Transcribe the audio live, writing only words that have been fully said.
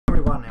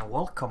and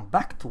welcome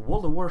back to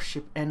World of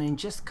Warship. And in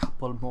just a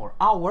couple more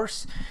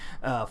hours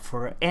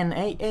for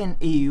NA and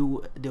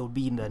EU there will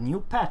be the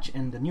new patch,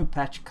 and the new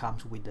patch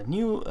comes with the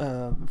new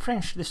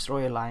French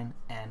destroyer line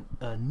and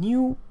a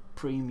new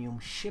premium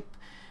ship,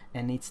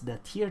 and it's the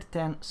tier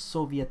 10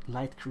 Soviet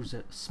light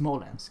cruiser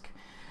Smolensk.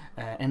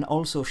 And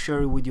also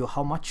share with you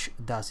how much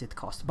does it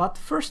cost. But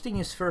first thing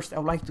is first, I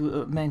would like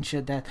to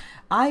mention that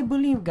I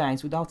believe,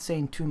 guys, without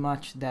saying too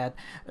much, that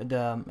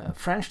the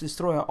French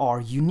destroyer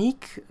are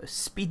unique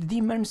speed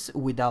demons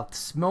without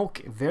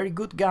smoke, very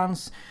good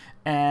guns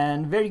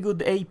and very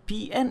good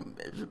AP, and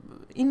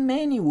in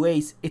many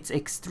ways it's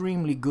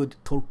extremely good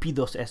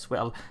torpedoes as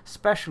well,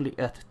 especially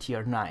at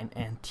tier 9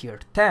 and tier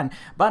 10.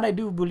 But I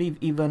do believe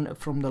even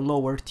from the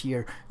lower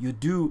tier you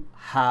do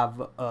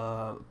have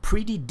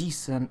pretty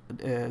decent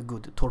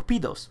good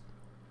torpedoes.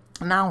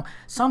 Now,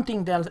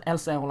 something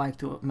else I would like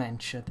to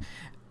mention: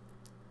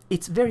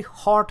 it's very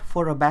hard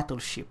for a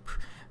battleship,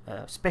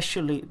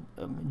 especially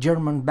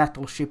German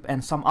battleship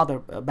and some other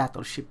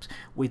battleships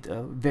with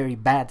very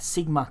bad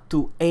sigma,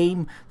 to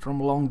aim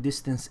from long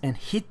distance and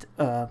hit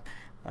a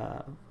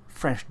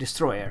French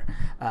destroyer.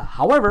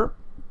 However,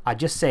 I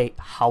just say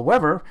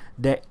however,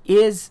 there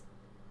is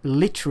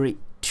literally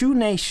two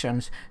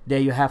nations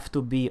that you have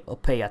to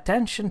pay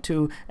attention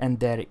to, and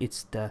there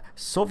it's the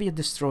Soviet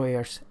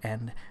destroyers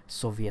and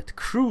Soviet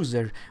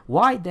cruiser.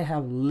 Why? They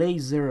have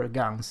laser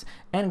guns.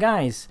 And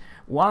guys,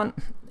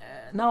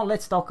 now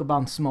let's talk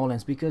about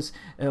Smolensk, because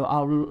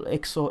I'll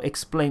also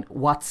explain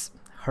what's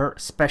her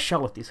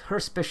specialties. Her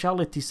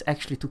specialty is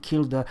actually to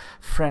kill the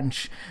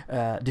French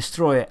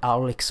destroyer.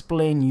 I'll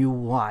explain you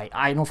why.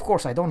 Of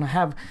course, I don't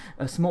have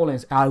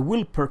Smolensk. I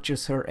will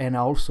purchase her, and I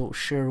also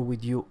share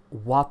with you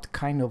what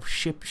kind of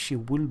ship she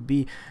will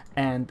be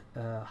and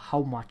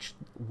how much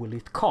will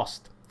it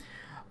cost.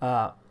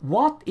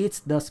 What is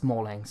the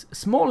Smolensk?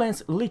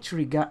 Smolensk,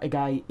 literally,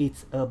 guy,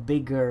 it's a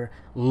bigger,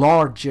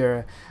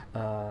 larger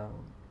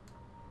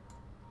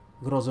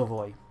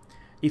Gorozovi.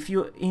 If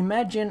you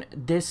imagine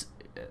this,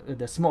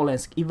 the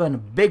Smolensk even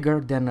bigger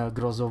than a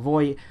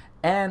Gorozovi,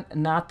 and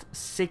not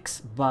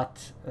 6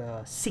 but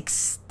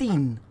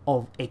 16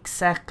 of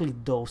exactly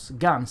those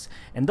guns,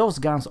 and those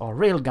guns are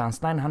rail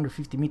guns,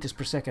 950 meters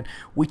per second,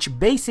 which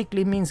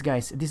basically means,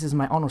 guys, this is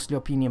my honestly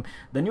opinion,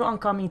 the new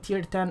oncoming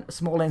tier 10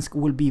 Smolensk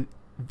will be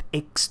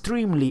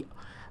extremely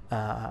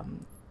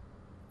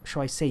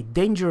shall I say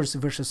dangerous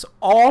versus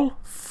all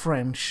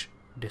French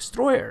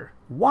destroyer.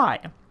 Why?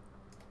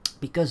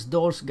 Because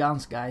those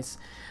guns, guys,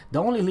 the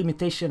only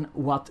limitation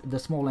what the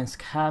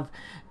Smolensk have,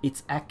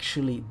 it's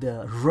actually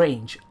the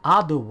range.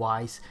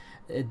 Otherwise,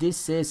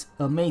 this is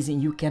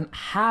amazing. You can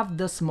have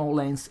the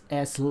Smolensk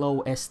as low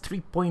as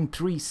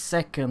 3.3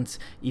 seconds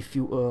if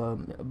you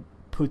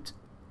put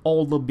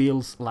all the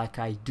builds like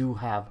I do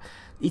have.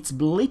 It's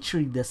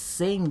literally the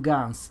same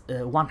guns,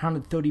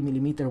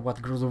 130mm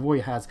what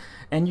Gorozovi has,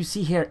 and you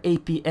see here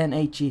AP and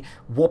HE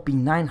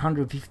whopping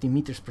 950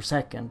 meters per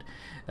second.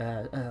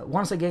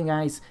 Once again,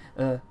 guys,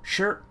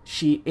 sure,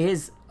 she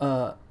is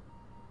a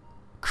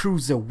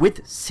cruiser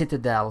with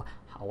Citadel.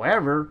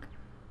 However,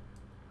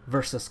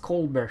 versus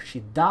Colbert, she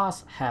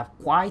does have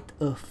quite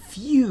a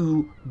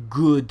few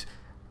good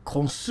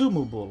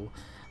consumable,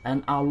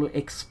 and I'll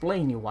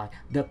explain you why.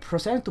 The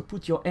percent to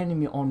put your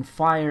enemy on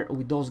fire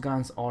with those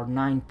guns are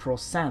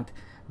 9%.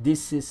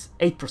 This is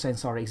 8%,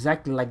 sorry,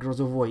 exactly like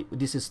Gorozovi.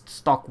 This is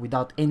stock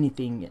without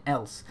anything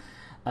else.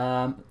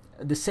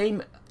 The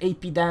same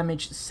AP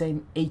damage,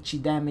 same HE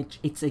damage.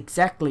 It's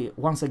exactly,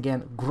 once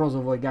again,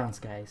 Gorozovi guns,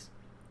 guys.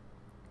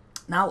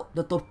 Now,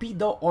 the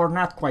torpedo are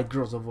not quite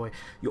Gorozovi.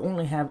 You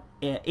only have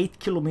 8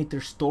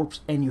 kilometers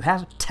torps, and you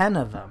have 10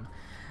 of them.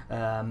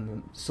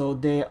 So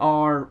they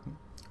are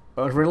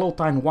reload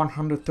time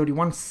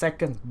 131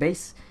 second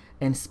base,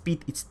 and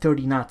speed it's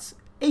 30 knots,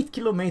 8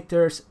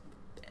 kilometers.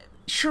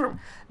 Sure,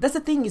 that's the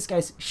thing is,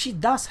 guys, she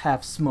does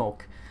have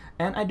smoke,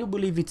 and I do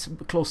believe it's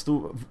close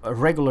to a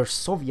regular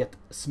Soviet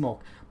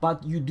smoke,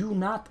 but you do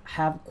not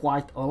have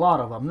quite a lot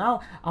of them.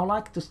 Now I'd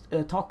like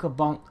to talk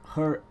about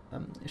her,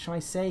 shall I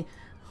say,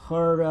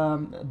 her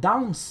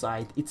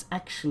downside. It's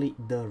actually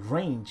the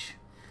range.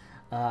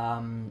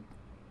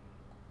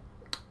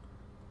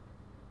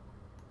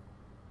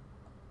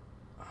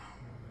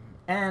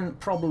 And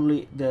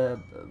probably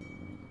the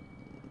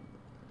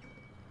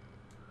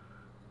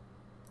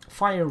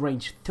fire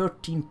range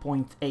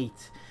 13.8.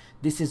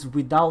 This is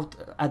without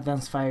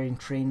advanced firing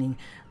training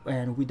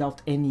and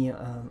without any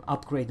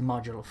upgrade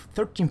module.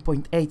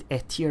 13.8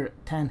 at tier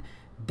 10.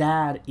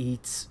 That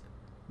it's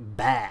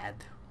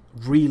bad,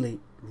 really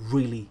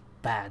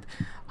bad.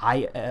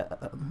 I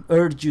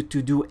urge you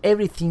to do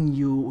everything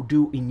you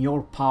do in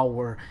your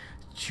power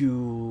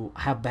to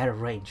have better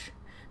range,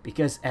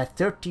 because at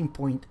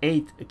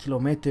 13.8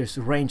 kilometers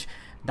range,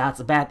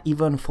 that's bad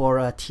even for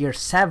a tier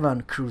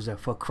 7 cruiser,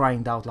 for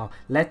crying out loud,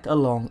 let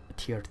alone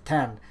tier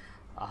 10.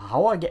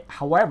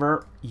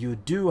 However, you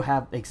do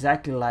have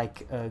exactly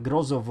like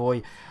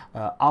Gorozovi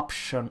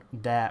option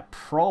that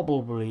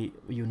probably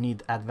you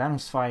need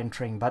advanced firing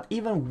training. But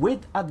even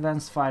with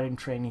advanced firing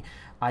training,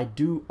 I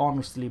do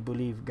honestly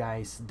believe,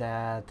 guys,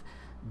 that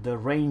the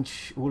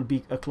range will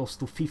be close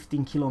to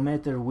 15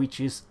 kilometers, which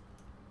is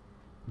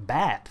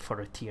bad for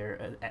a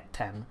tier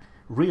 10.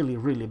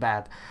 Really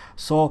bad.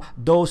 So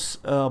those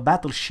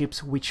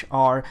battleships which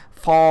are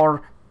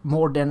far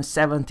more than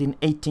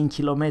 17-18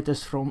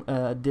 kilometers from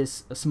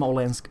this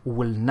Smolensk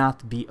will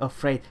not be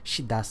afraid.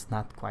 She does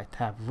not quite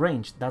have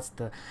range. That's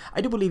the,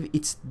 I do believe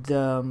it's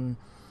the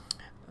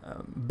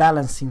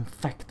balancing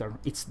factor.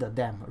 It's the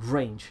damn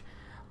range.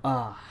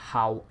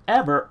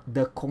 However,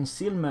 the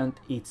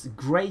concealment is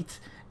great,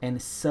 and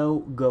so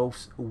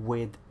goes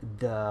with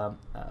the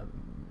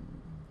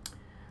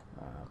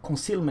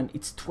concealment.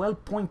 It's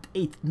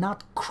 12.8,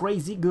 not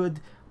crazy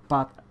good,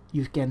 but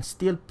you can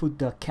still put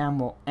the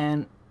camo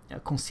and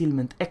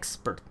concealment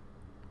expert.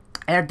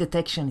 Air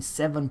detection is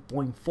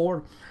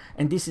 7.4,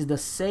 and this is the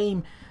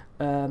same,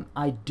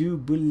 I do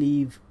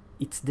believe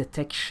it's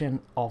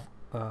detection of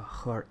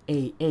her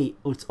AA.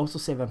 It's also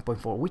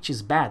 7.4, which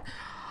is bad.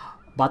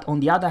 But on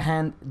the other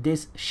hand,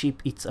 this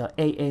ship, it's a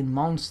AA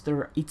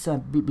monster. It's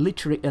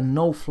literally a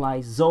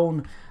no-fly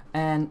zone,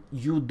 and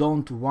you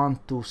don't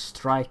want to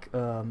strike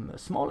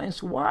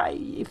Smolensk. Why?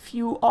 If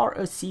you are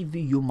a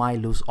CV, you might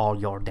lose all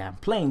your damn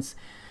planes.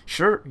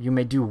 Sure, you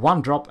may do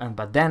one drop,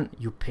 but then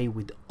you pay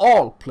with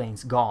all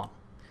planes gone.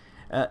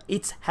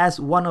 It has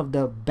one of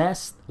the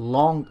best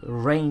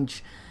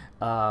long-range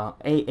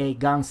AA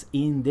guns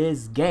in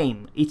this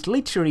game. It's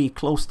literally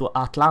close to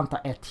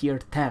Atlanta at tier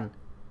 10.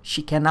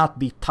 She cannot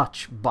be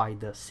touched by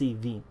the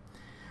CV.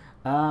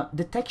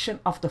 Detection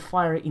of the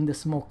fire in the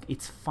smoke,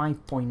 it's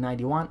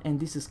 5.91, and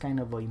this is kind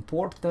of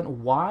important.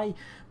 Why?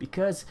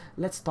 Because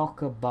let's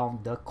talk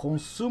about the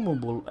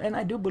consumable, and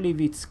I do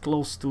believe it's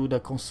close to the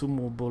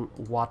consumable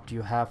what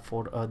you have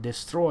for a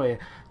destroyer.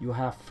 You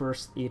have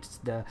first, it's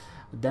the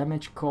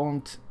damage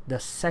count.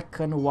 The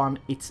second one,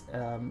 it's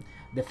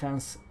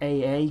defense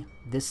AA,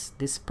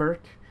 this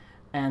perk,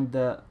 and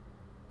the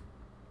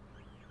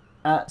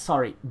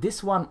sorry,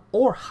 this one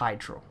or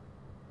hydro.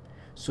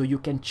 So you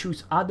can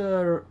choose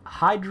either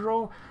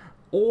hydro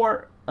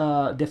or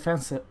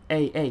defense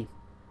AA.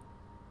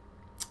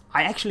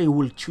 I actually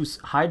will choose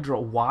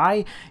hydro.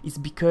 Why? It's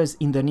because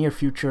in the near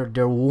future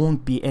there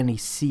won't be any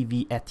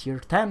CV at tier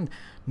 10.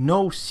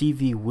 No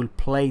CV will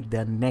play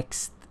the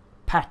next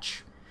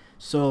patch.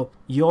 So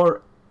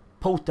your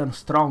potent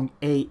strong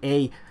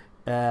AA,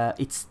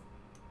 it's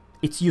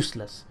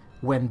useless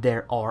when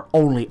there are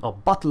only a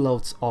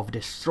buttloads of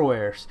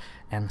destroyers,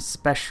 and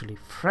especially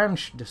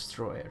French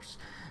destroyers.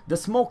 The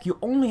smoke, you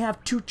only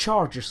have 2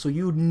 charges, so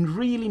you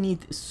really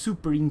need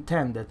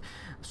superintendent.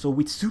 So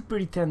with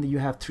superintendent you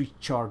have 3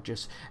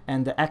 charges,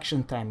 and the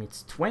action time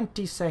it's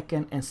 20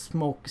 seconds, and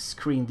smoke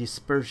screen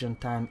dispersion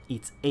time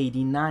it's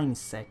 89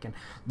 seconds.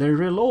 The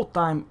reload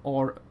time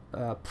are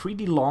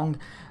pretty long.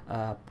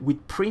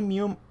 With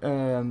premium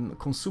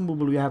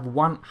consumable you have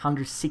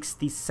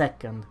 160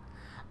 seconds,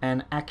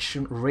 and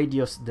action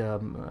radius, the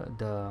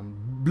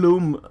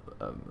bloom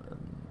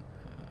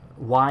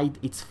wide,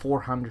 it's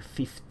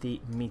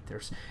 450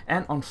 meters,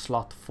 and on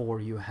slot 4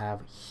 you have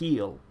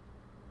heal.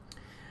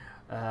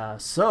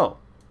 So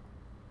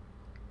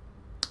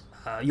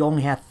you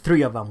only have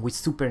 3 of them. With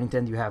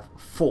superintendent you have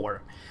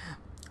 4.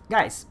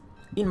 Guys,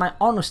 in my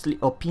honestly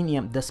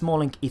opinion, the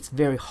Smolensk, it's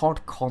very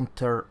hard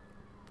counter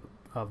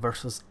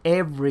versus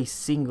every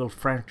single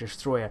French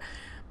destroyer,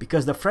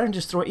 because the French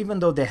destroyer, even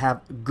though they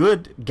have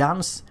good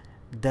guns,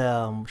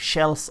 the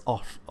shells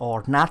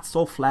are not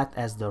so flat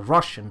as the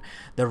Russian.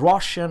 The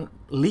Russian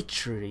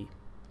literally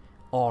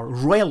are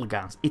rail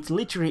guns. It's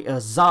literally a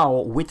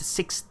ZAO with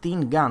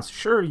 16 guns.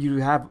 Sure, you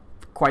have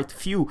quite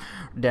few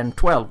than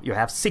 12. You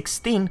have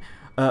 16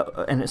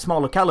 and a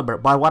smaller caliber.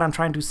 But what I'm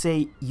trying to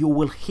say, you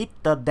will hit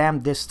the damn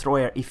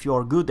destroyer if you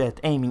are good at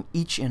aiming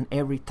each and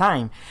every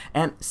time.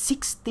 And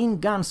 16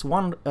 guns,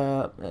 one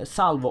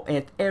salvo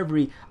at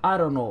every, I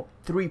don't know,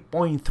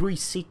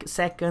 3.3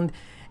 second.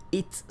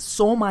 It's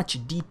so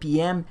much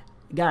DPM.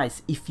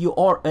 Guys, if you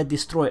are a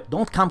destroyer,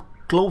 don't come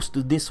close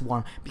to this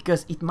one,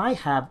 because it might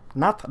have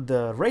not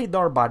the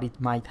radar, but it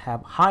might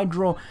have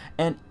hydro,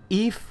 and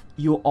if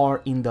you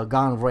are in the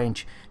gun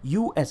range,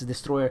 you as a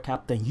destroyer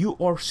captain, you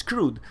are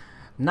screwed.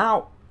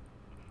 Now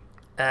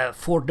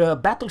for the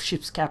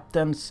battleships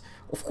captains,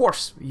 of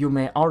course you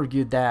may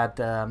argue that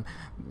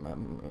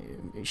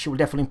she will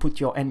definitely put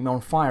your enemy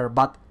on fire,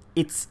 but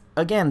it's,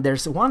 again,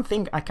 there's one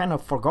thing I kind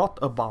of forgot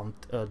about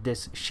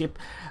this ship.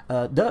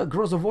 The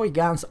Gorozovi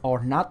guns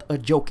are not a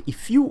joke.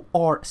 If you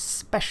are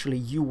especially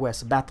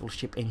US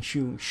battleship and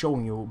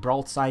showing you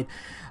broadside,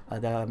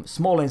 the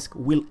Smolensk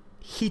will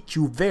hit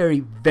you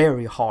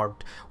very hard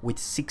with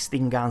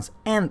 16 guns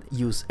and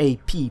use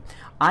AP.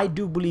 I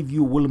do believe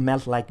you will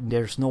melt like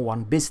there's no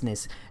one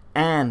business,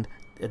 and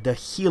the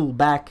heal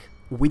back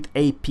with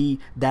AP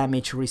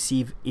damage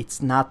receive, it's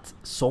not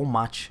so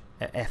much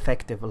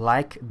effective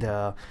like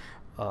the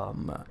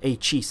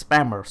HE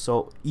spammer,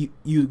 so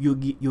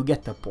you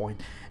get the point.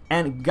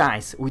 And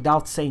guys,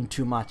 without saying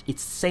too much,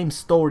 it's same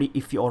story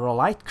if you're a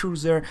light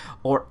cruiser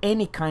or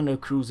any kind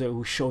of cruiser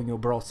who's showing you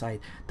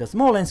broadside. The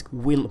Smolensk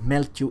will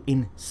melt you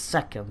in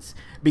seconds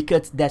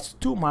because that's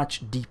too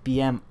much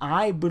DPM.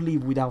 I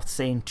believe, without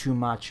saying too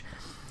much,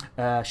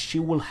 she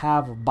will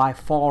have by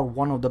far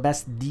one of the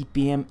best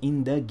DPM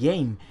in the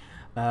game.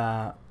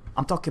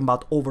 I'm talking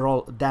about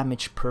overall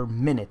damage per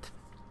minute.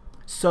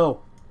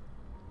 So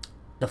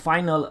the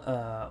final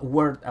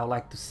word I would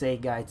like to say,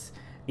 guys,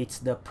 it's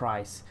the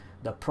price.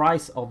 The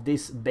price of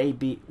this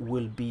baby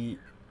will be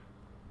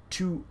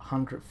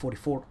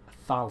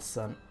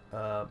 244,000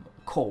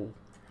 coal.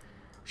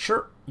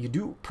 Sure, you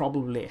do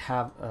probably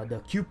have the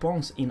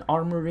coupons in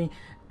Armory,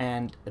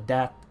 and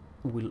that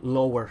will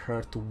lower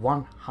her to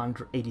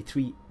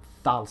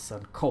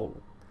 183,000 coal.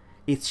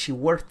 Is she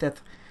worth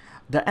it?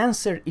 The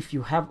answer, if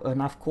you have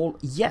enough coal,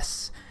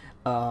 yes.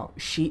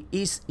 She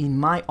is, in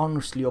my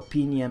honestly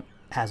opinion,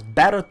 has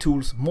better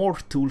tools, more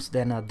tools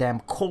than a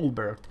damn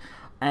Colbert,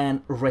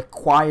 and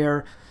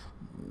require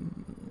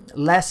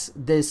less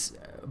this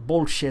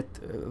bullshit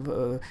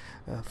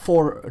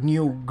for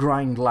new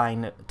grind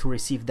line to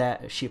receive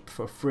that ship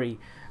for free.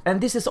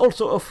 And this is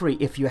also a free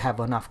if you have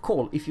enough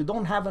coal. If you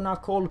don't have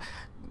enough coal,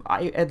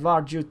 I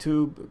advise you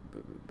to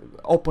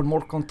open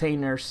more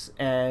containers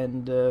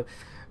and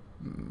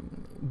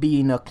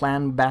be in a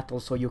clan battle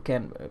so you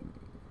can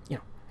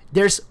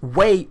there's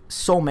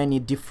so many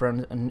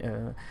different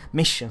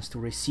missions to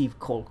receive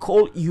coal.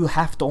 Coal, you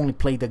have to only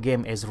play the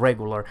game as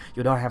regular.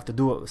 You don't have to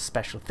do a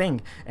special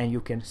thing, and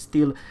you can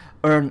still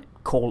earn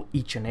coal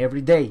each and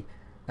every day.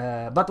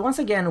 But once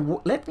again,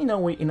 let me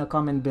know in a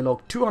comment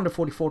below.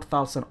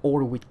 244,000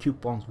 or with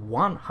coupons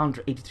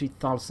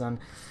 183,000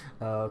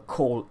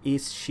 coal.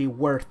 Is she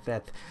worth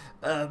it?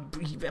 I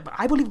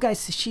believe,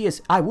 guys, she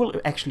is. I will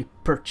actually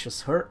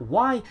purchase her.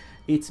 Why?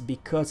 It's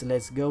because,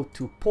 let's go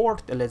to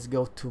port, let's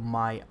go to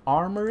my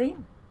Armory.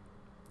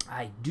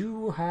 I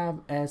do have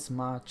as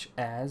much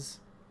as,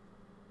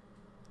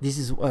 this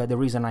is the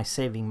reason I'm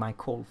saving my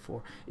coal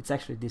for. It's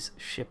actually this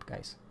ship,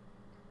 guys.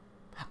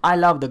 I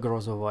love the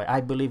Gorozovi. I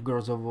believe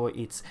Gorozovi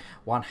it's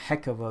one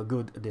heck of a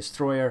good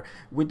destroyer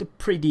with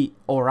pretty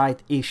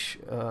alright-ish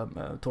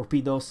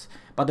torpedoes,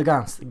 but the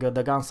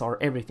guns are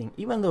everything.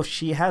 Even though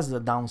she has the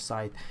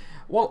downside,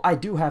 well, I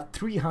do have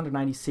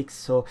 396,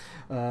 so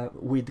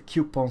with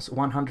coupons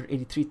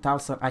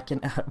 183,000, I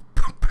can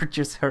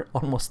purchase her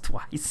almost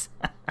twice.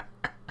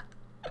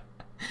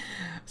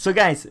 So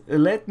guys,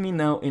 let me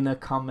know in a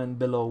comment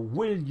below,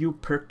 will you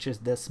purchase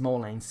the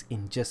Smolensk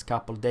in just a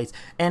couple days?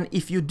 And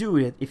if you do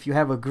it, if you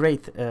have a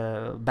great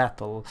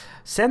battle,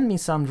 send me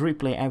some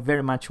replay. I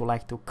very much would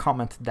like to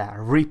comment that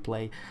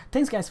replay.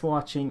 Thanks guys for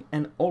watching,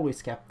 and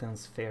always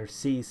captains, fair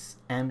seas,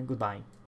 and goodbye.